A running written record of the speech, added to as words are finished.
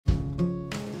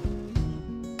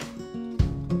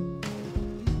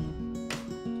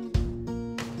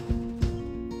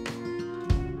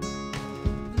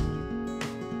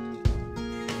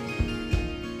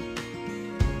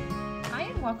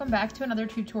welcome back to another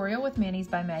tutorial with Manis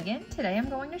by Megan. Today I'm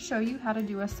going to show you how to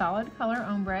do a solid color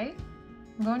ombre.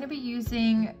 I'm going to be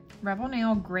using Revel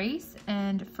Nail Grace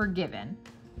and Forgiven.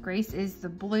 Grace is the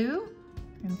blue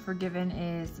and Forgiven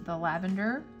is the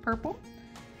lavender purple.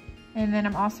 And then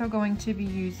I'm also going to be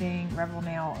using Revel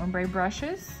Nail ombre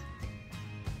brushes.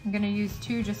 I'm going to use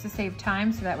two just to save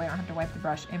time so that way I don't have to wipe the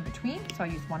brush in between. So I'll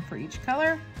use one for each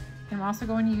color. And I'm also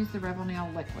going to use the Revel Nail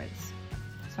liquids.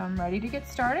 So I'm ready to get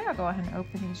started. I'll go ahead and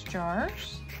open these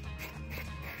jars.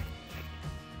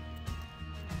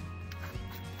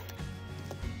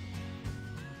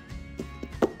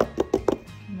 Give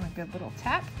them a good little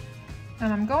tap.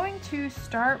 And I'm going to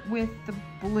start with the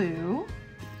blue.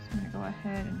 So I'm going to go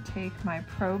ahead and take my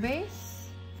Pro Base.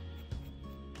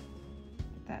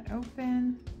 Get that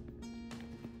open.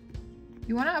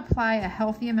 You want to apply a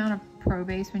healthy amount of Pro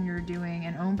Base when you're doing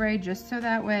an ombre, just so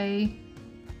that way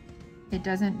it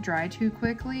doesn't dry too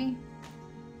quickly.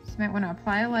 So you might want to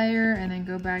apply a layer and then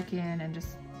go back in and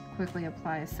just quickly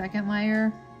apply a second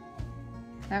layer.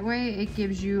 That way it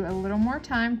gives you a little more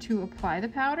time to apply the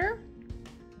powder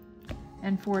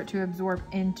and for it to absorb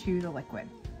into the liquid.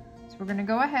 So we're going to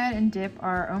go ahead and dip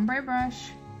our ombre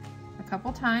brush a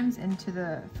couple times into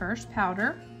the first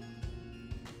powder.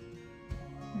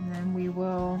 And then we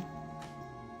will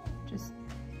just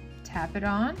tap it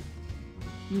on.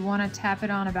 You want to tap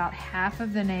it on about half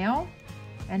of the nail,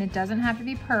 and it doesn't have to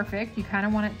be perfect. You kind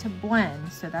of want it to blend,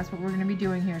 so that's what we're going to be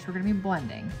doing here. So we're going to be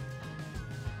blending.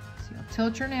 So you'll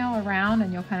tilt your nail around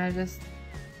and you'll kind of just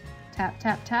tap,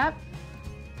 tap, tap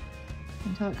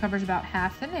until it covers about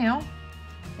half the nail.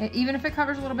 Even if it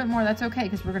covers a little bit more, that's okay,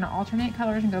 because we're going to alternate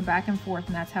colors and go back and forth,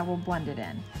 and that's how we'll blend it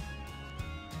in.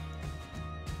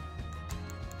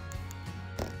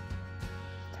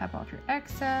 Tap off your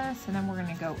excess, and then we're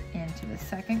going to go into the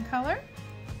second color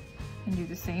and do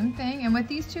the same thing. And with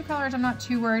these two colors, I'm not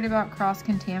too worried about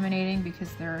cross-contaminating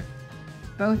because they're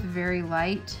both very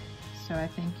light. So I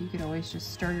think you could always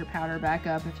just stir your powder back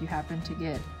up if you happen to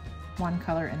get one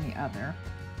color and the other.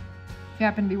 If you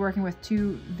happen to be working with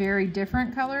two very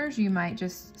different colors, you might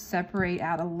just separate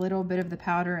out a little bit of the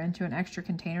powder into an extra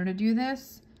container to do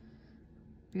this.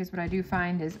 Because what I do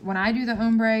find is when I do the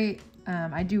ombre,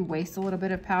 I do waste a little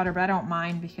bit of powder, but I don't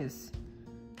mind because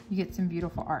you get some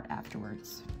beautiful art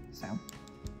afterwards. So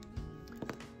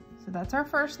that's our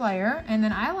first layer. And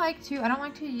then I don't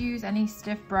like to use any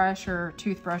stiff brush or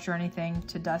toothbrush or anything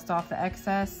to dust off the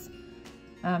excess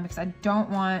because I don't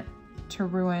want to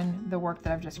ruin the work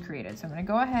that I've just created. So I'm gonna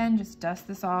go ahead and just dust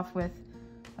this off with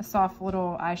a soft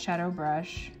little eyeshadow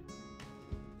brush.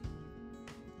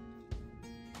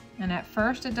 And at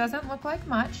first it doesn't look like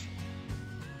much,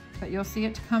 but you'll see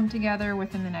it to come together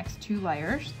within the next two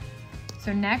layers.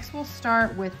 So next we'll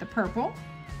start with the purple.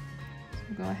 So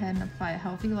we'll go ahead and apply a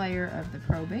healthy layer of the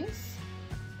Pro Base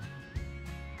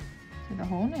to the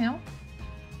whole nail.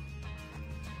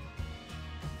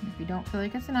 And if you don't feel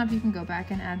like it's enough, you can go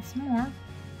back and add some more.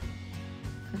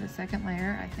 For the second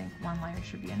layer, I think one layer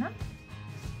should be enough.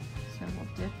 So we'll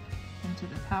dip into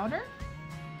the powder.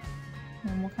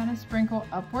 And we'll kind of sprinkle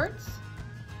upwards.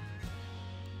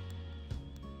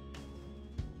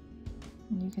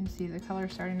 And you can see the color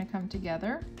starting to come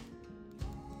together.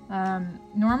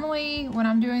 Normally when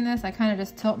I'm doing this, I kind of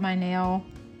just tilt my nail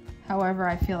however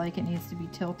I feel like it needs to be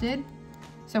tilted.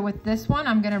 So with this one,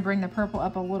 I'm going to bring the purple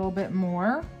up a little bit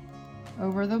more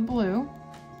over the blue.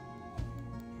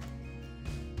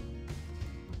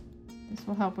 This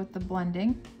will help with the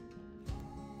blending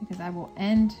because I will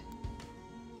end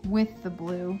with the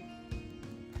blue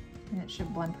and it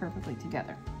should blend perfectly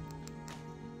together.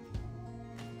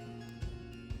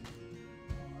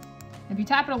 If you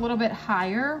tap it a little bit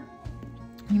higher,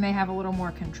 you may have a little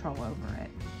more control over it.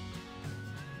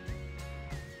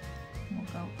 We'll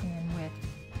go in with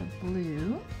the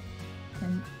blue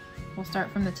and we'll start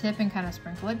from the tip and kind of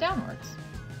sprinkle it downwards.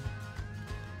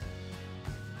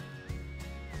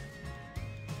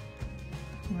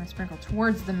 I'm going to sprinkle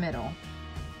towards the middle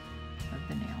of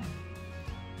the nail.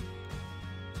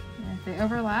 And if they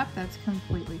overlap, that's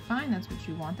completely fine. That's what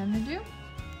you want them to do.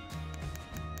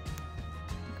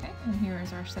 Okay, and here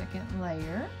is our second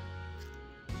layer.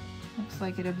 Looks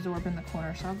like it absorbed in the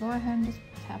corner, so I'll go ahead and just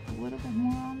tap a little bit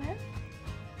more on there.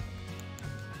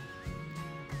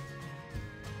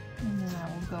 And then I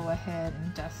will go ahead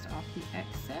and dust off the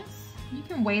excess. You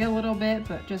can wait a little bit,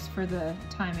 but just for the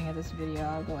timing of this video,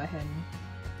 I'll go ahead and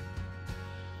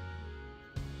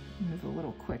move a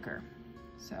little quicker.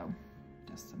 So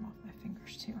dust them off my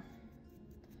fingers too.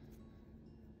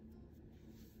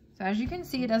 So as you can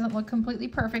see, it doesn't look completely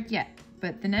perfect yet,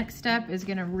 but the next step is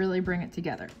gonna really bring it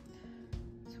together.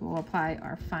 So So we'll apply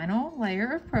our final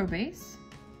layer of Pro Base.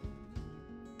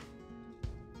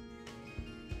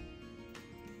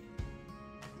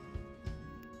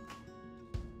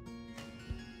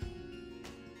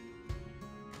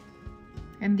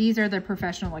 And these are the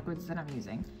professional liquids that I'm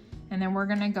using. And then we're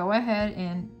gonna go ahead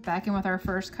and back in with our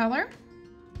first color.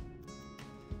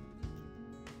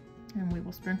 And we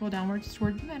will sprinkle downwards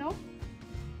toward the middle.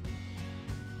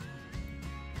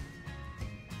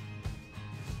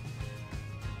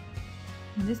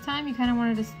 And this time you kind of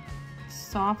want to just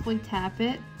softly tap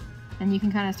it, and you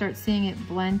can kind of start seeing it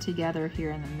blend together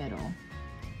here in the middle.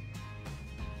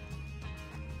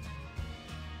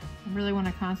 I really want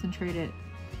to concentrate it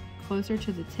closer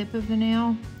to the tip of the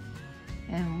nail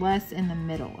and less in the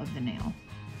middle of the nail.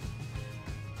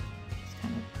 Just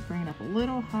kind of bring it up a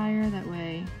little higher, that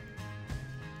way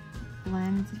it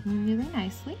blends really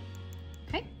nicely.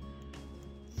 Okay,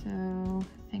 so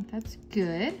I think that's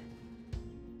good.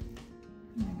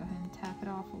 I'm gonna go ahead and tap it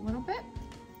off a little bit.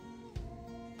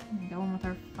 And go in with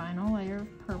our final layer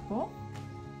of purple.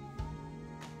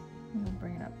 And we'll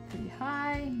bring it up pretty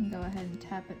high and go ahead and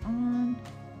tap it on.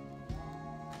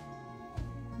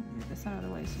 Move this out of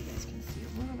the way so you guys can see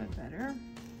a little bit better.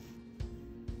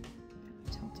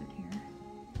 Tilt it here.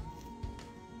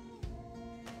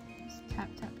 Just tap,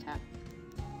 tap, tap.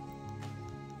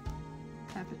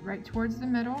 Tap it right towards the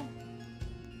middle.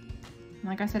 And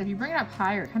like I said, if you bring it up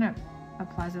higher, it kind of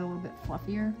applies it a little bit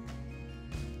fluffier.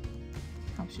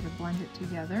 Helps you to blend it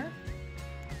together.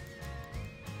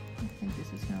 I think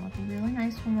this is going to look really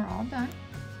nice when we're all done.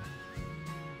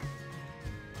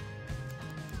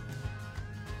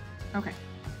 Okay,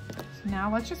 so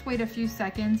now let's just wait a few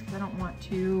seconds because I don't want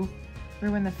to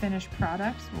ruin the finished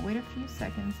product. So we'll wait a few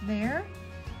seconds there.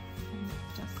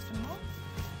 Dust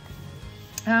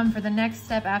off. For the next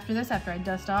step after this, after I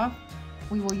dust off,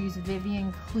 we will use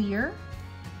Vivian Clear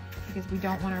because we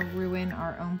don't want to ruin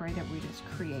our ombre that we just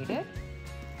created.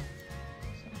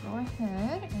 So go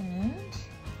ahead and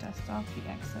dust off the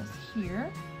excess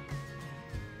here.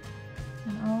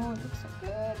 And oh, it looks so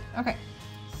good. Okay,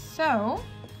 so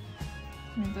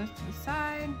move those to the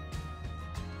side.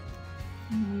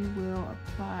 And we will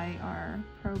apply our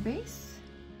Pro Base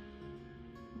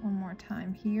one more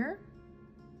time here.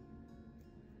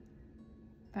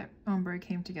 That ombre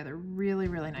came together really,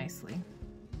 really nicely.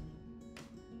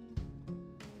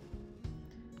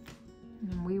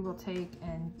 And we will take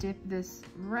and dip this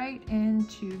right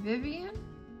into Vivian.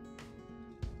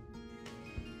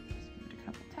 Just give it a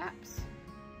couple taps.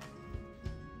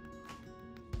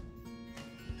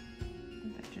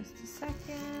 Give that just a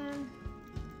second.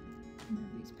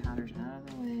 Move these powders out of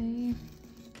the way.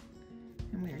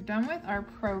 And we are done with our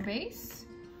Pro Base.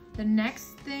 The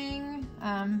next thing,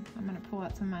 I'm going to pull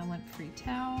out some of my lint-free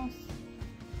towels.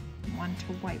 One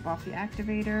to wipe off the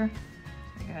activator.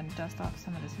 So go ahead and dust off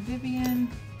some of this Vivian.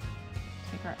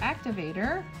 Take our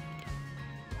activator.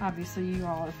 Obviously, you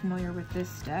all are familiar with this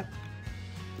step.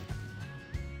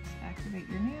 Just activate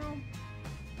your nail.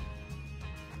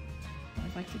 I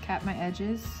always like to cap my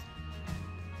edges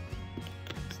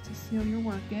just to seal your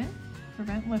work in,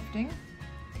 prevent lifting.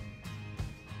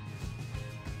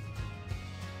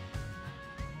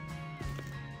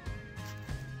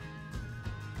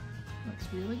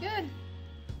 Looks really good.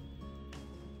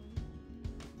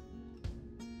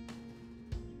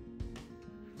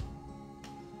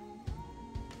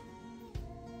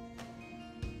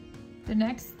 The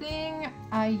next thing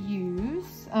I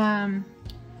use,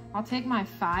 I'll take my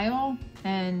file,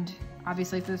 and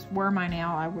obviously if this were my nail,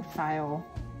 I would file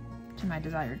to my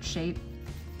desired shape.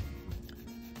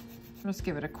 I'll just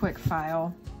give it a quick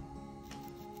file.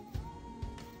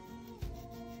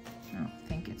 I don't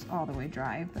think it's all the way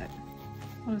dry, but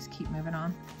we'll just keep moving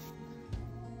on.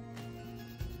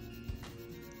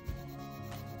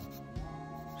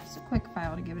 Just a quick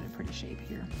file to give it a pretty shape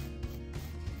here.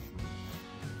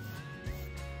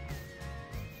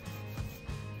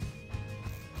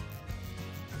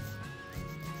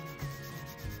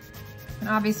 And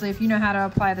obviously, if you know how to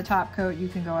apply the top coat, you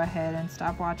can go ahead and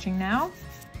stop watching now.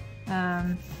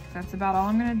 That's about all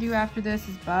I'm gonna do after this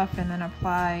is buff and then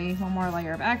apply one more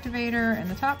layer of activator and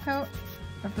the top coat.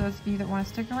 But for those of you that want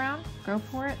to stick around, go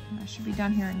for it. I should be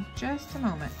done here in just a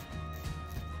moment.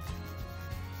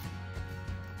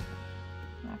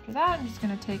 After that, I'm just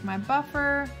gonna take my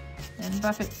buffer and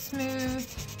buff it smooth.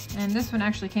 And this one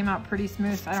actually came out pretty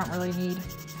smooth, so I don't really need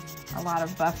a lot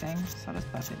of buffing. So I'll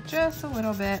just buff it just a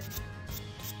little bit.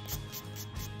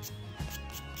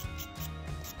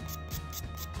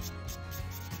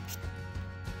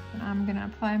 I'm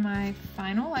gonna apply my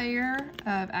final layer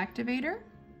of activator.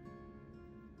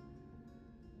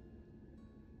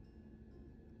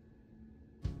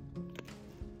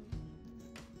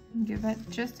 Give that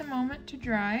just a moment to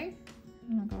dry.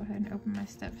 I'll go ahead and open my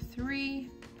step 3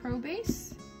 Pro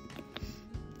Base.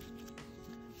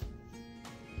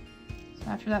 So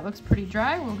after that looks pretty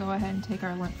dry, we'll go ahead and take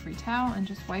our lint-free towel and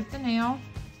just wipe the nail.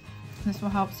 This will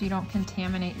help so you don't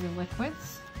contaminate your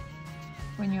liquids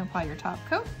when you apply your top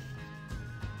coat.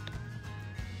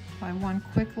 Apply one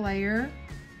quick layer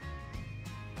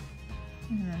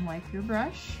and then wipe your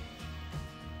brush.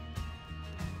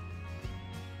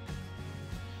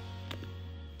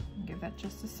 Give that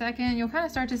just a second. You'll kind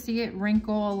of start to see it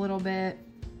wrinkle a little bit.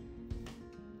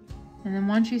 And then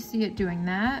once you see it doing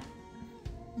that,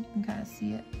 you can kind of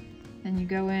see it. Then you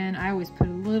go in, I always put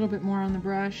a little bit more on the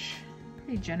brush,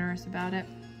 pretty generous about it.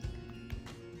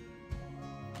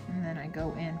 And then I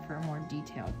go in for a more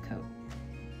detailed coat.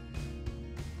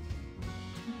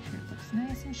 Make sure it looks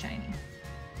nice and shiny.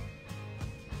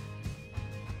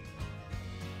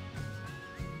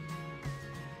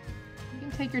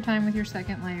 Take your time with your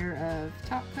second layer of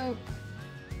top coat,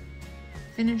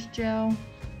 finish gel,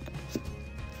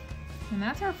 and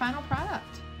that's our final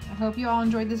product. I hope you all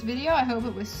enjoyed this video. I hope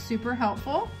it was super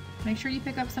helpful. Make sure you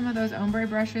pick up some of those ombre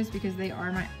brushes because they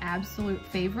are my absolute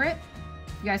favorite.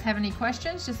 If you guys have any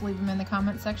questions, just leave them in the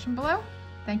comment section below.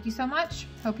 Thank you so much.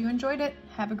 Hope you enjoyed it.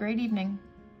 Have a great evening.